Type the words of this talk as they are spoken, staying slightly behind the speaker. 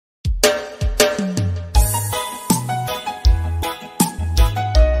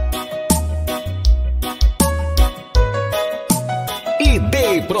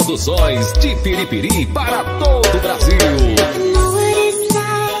Produções de Piripiri para todo o Brasil.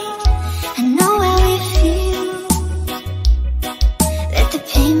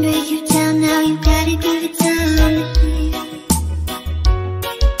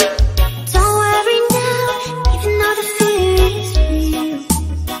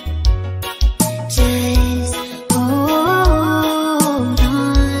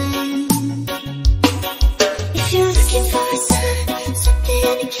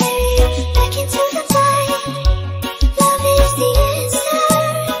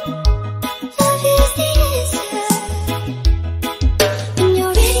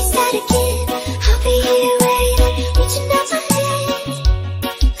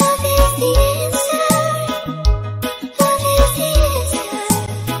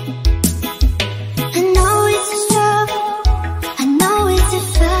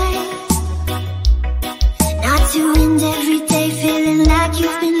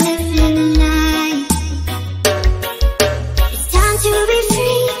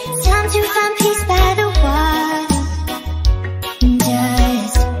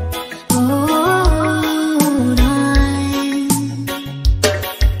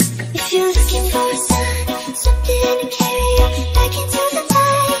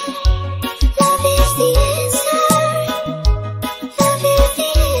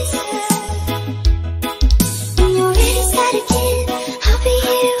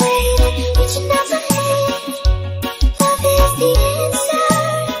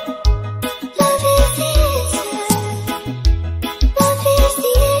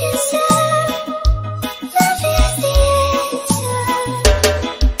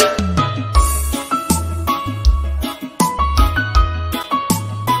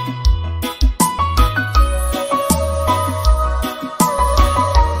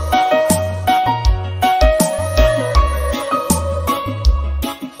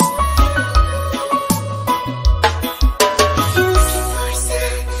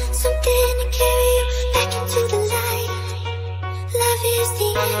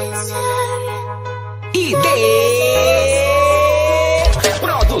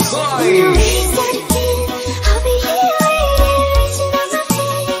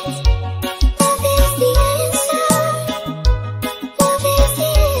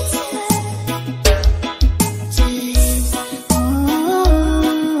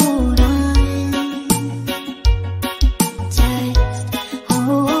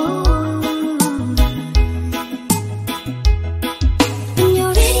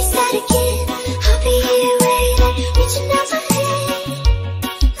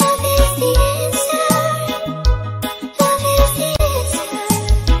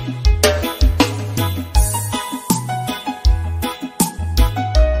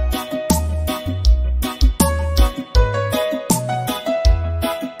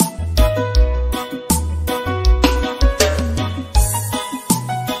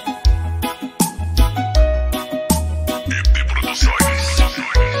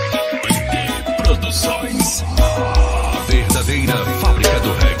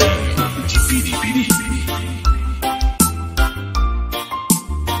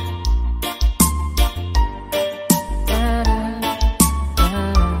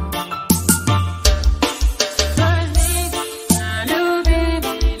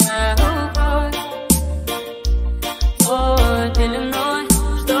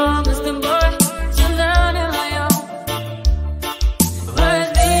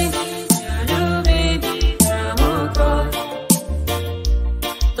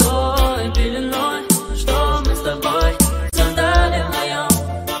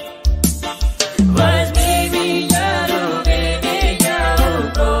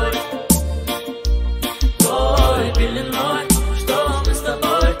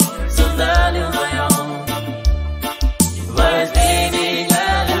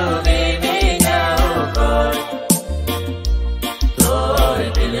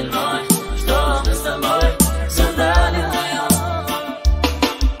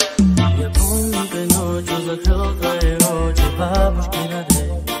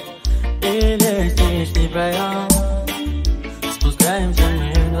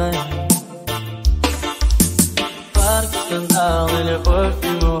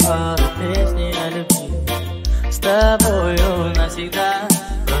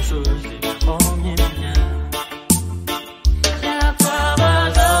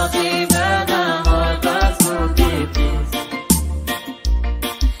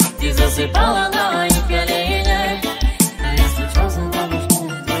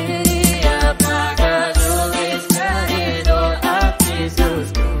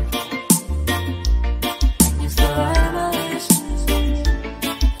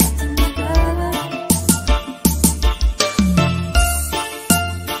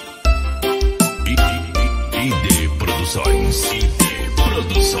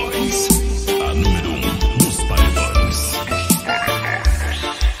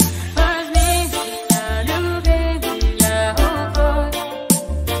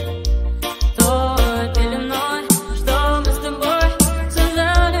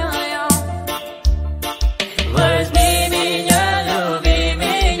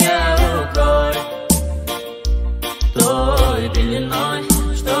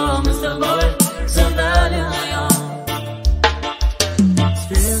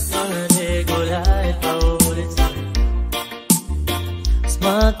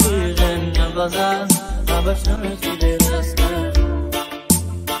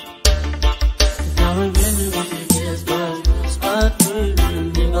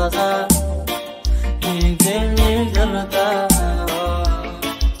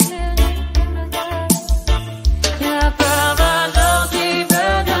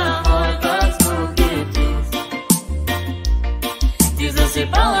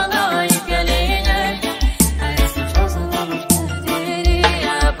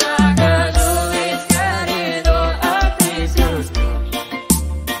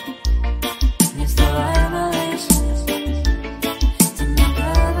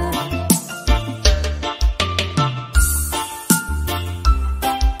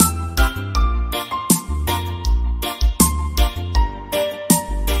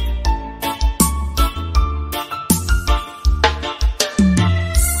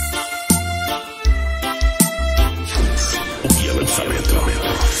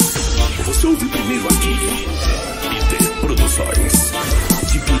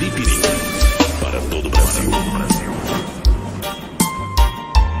 Piripiri, para todo o Brasil.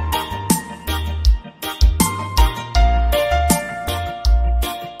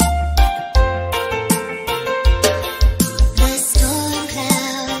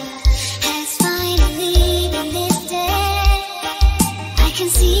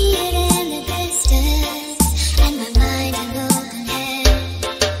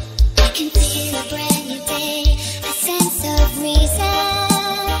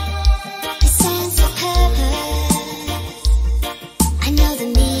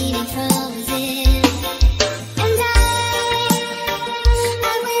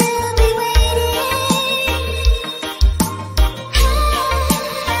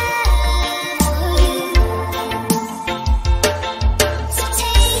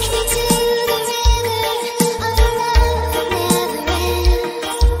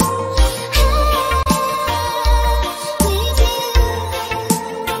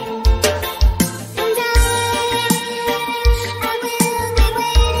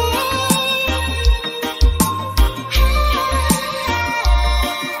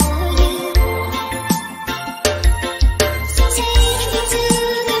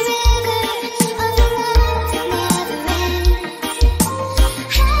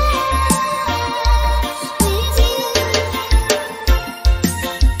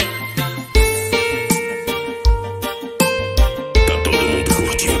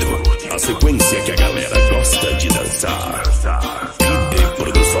 Sequência que a galera gosta de dançar. ID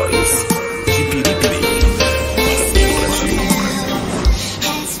Produções de Piripiri para todo o Brasil.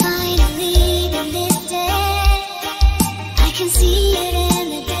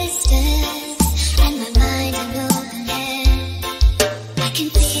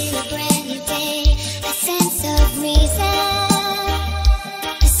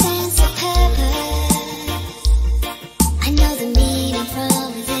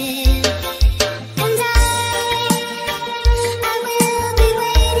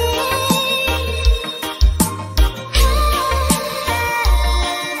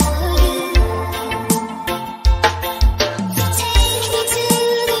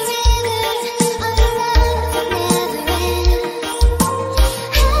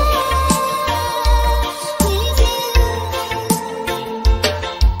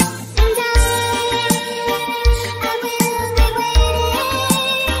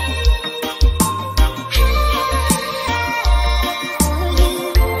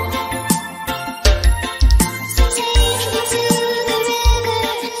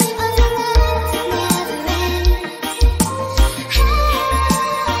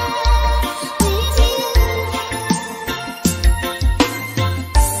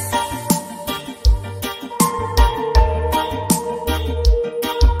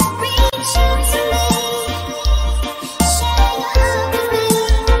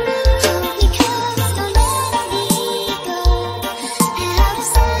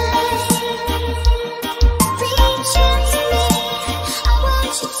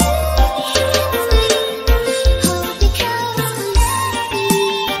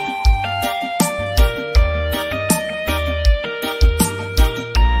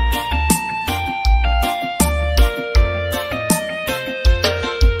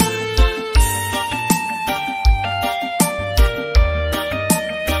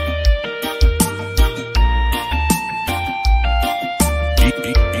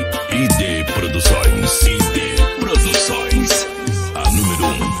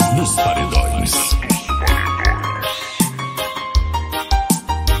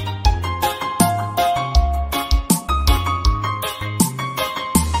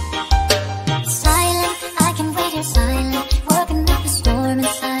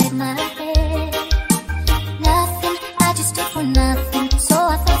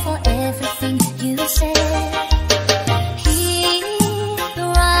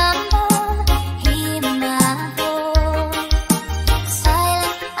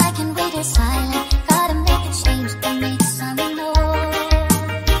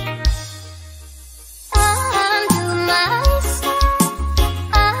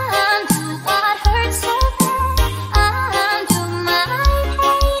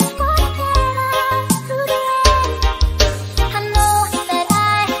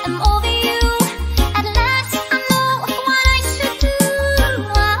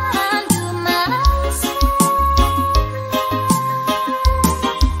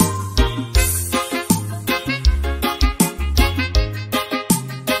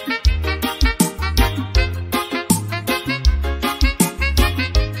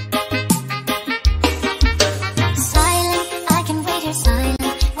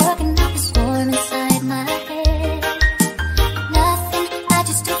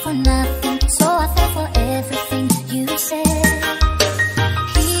 for nothing, so I fell for everything you said.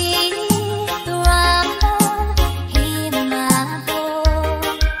 Hear the rumble, hear my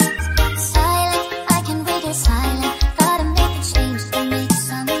voice. Silent, I can read it silent. Gotta make a change to make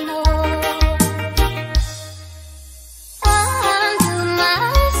some noise. Undo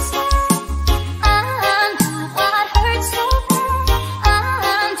myself, undo what hurts so bad.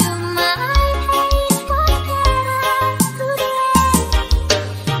 Undo my pain, what get out through the rain.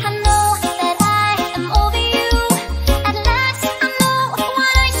 I know that I am over you. At last I know what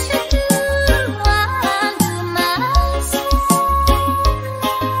I should do. Undo myself.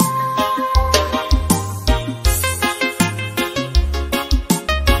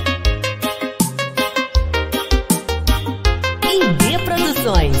 IB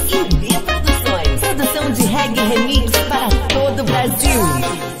Produções. Produção de reggae remix para todo o Brasil.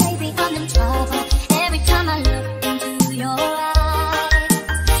 Baby, I'm in trouble every time I look into your eyes.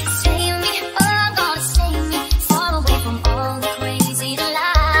 Save me, oh God, save me, far away from all the crazy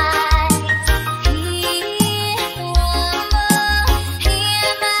lies. Hear the rumble,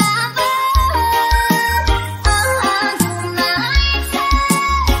 hear my voice. Undo myself,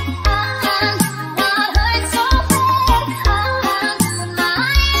 undo what hurts so bad. Undo my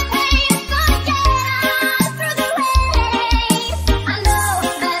pain, forget out through the rain. I know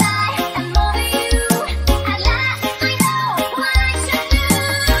that I am over you. At last I know what I should do.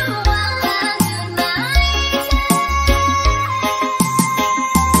 Undo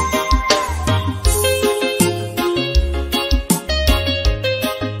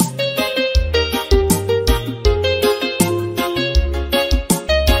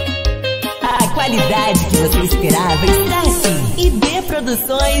A qualidade que você esperava está aqui. IB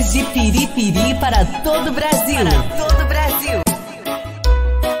Produções de Piripiri para todo o Brasil.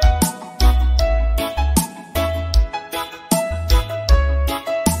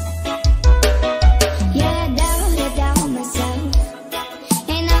 Yeah, I doubt myself,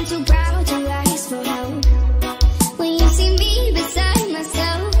 and I'm too proud to ask for help. When you see me beside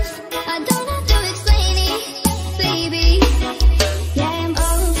myself, I don't have to explain it, baby. Yeah, I'm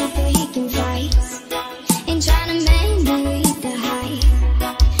over picking fights and trying to mend beneath the height.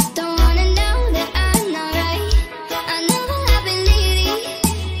 Don't wanna know that I'm not right. I never have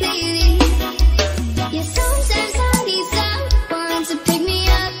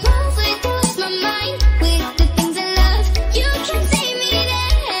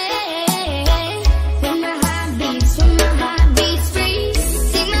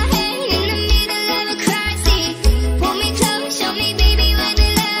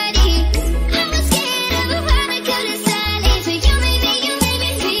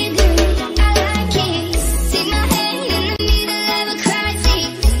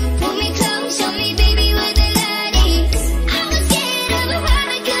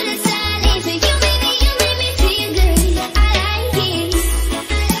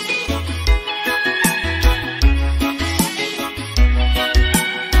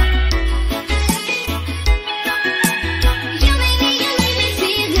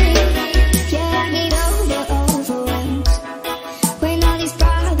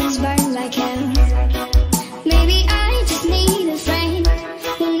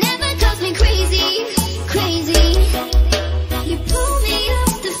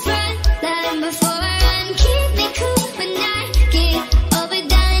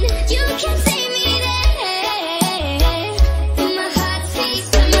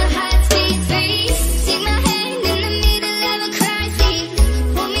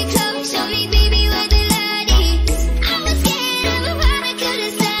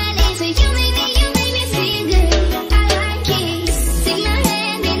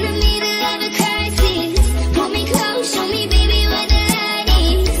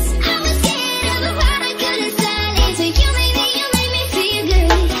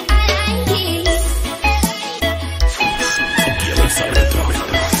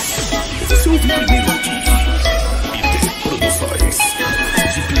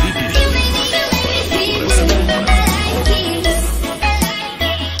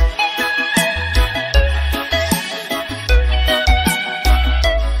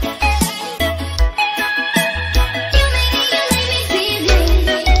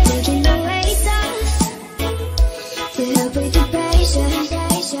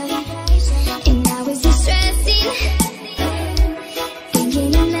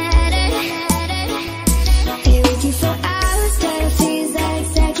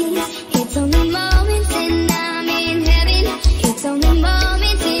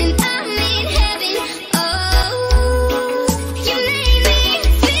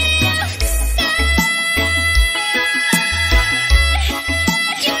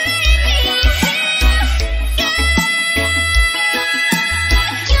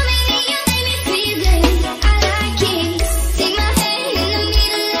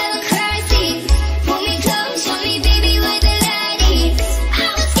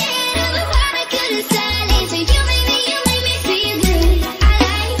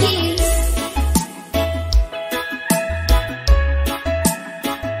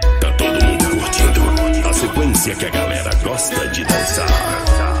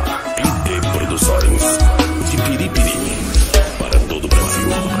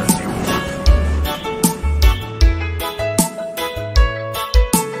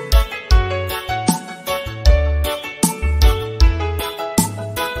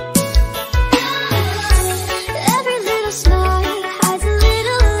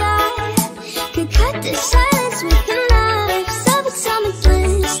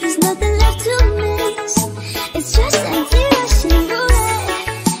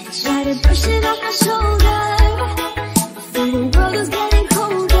push it off my shoulder. The world is getting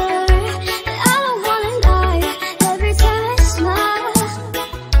colder. I don't wanna lie. Every time I smile,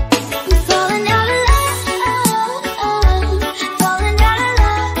 I'm falling out of love. Falling out of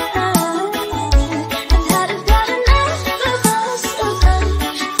love. I've had about enough of us.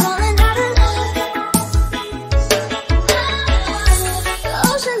 Falling out of love.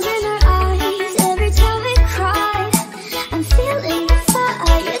 Oceans in our eyes every time we cry. I'm feeling the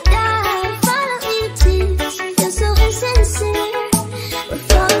fire die. Finally the tears feel so insincere. We're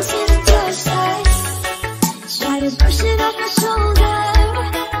falling to the dark side. Try to push it off my shoulder.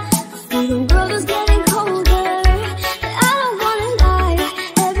 The world is getting colder. I don't wanna lie.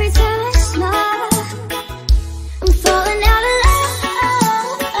 Every time I smile, I'm falling out of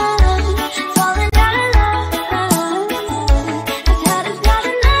love. Falling out of love. I've had about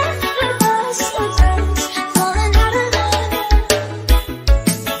enough of us. Falling out of love.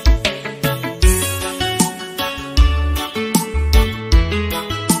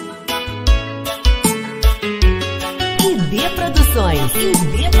 ID Produções.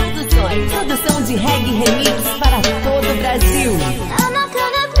 Produção de reggae remix para todo o Brasil. I'm not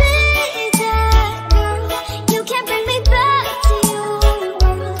gonna be that girl. You can't bring me back to your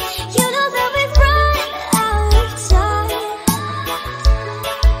world. You know that we've run out of time.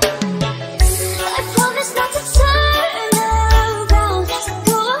 I promise not to turn around. So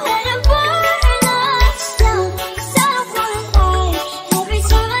go ahead and burn us down. 'Cause I don't wanna lie. Every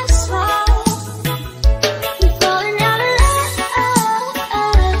time I smile, I'm falling out of love.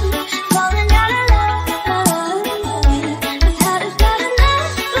 Falling out of love. I've had about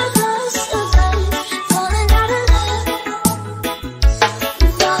enough of us. Falling out of love.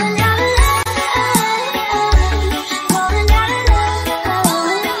 I'm falling out of love. Falling out of love.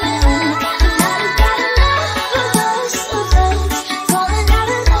 I've had about enough of us. Falling out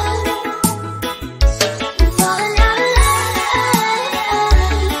of love. I'm falling out of love.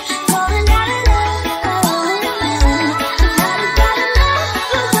 Falling out of love. I've had about enough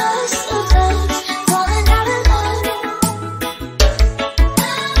of us. Falling out of love.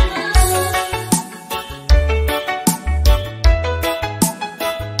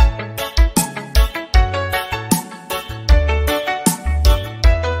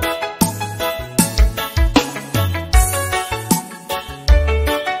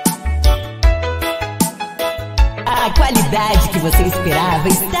 A qualidade que você esperava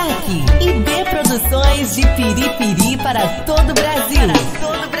está aqui. ID Produções de Piripiri para todo o Brasil.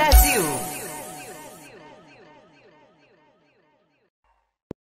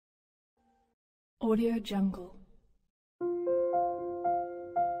 Audio Jungle.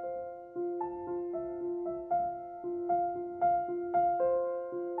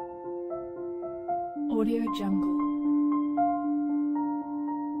 Audio Jungle.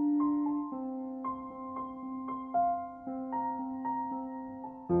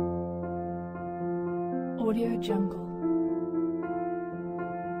 Audio Jungle. Audio Jungle.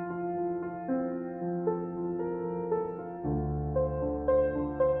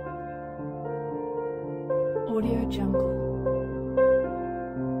 Audio Jungle.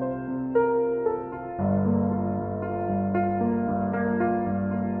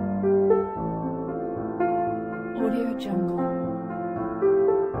 Audio Jungle.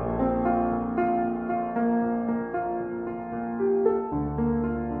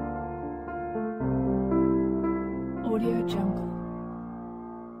 Audio Jungle.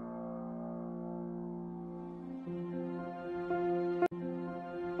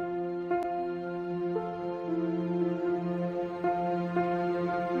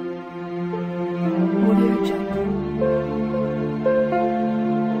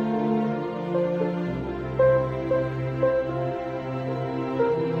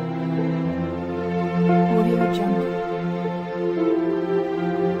 Audio Jungle. Audio Jungle.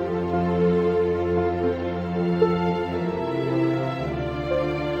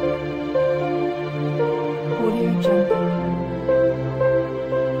 Audio Jungle. Audio Jungle.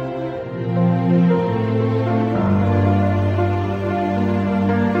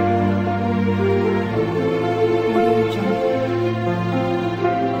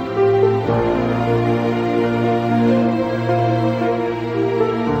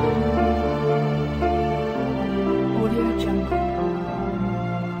 Audio Jungle.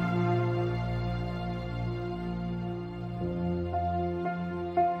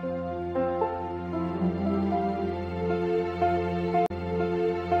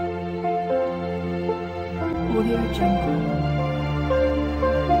 Audio Jungle.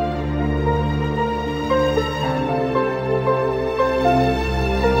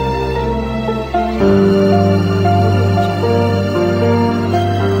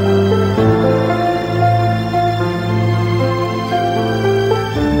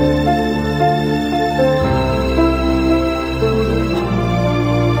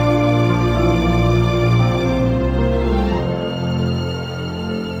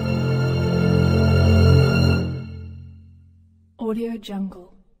 Audio Jungle.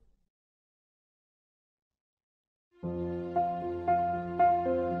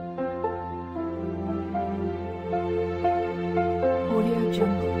 Audio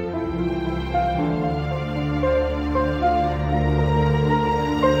Jungle.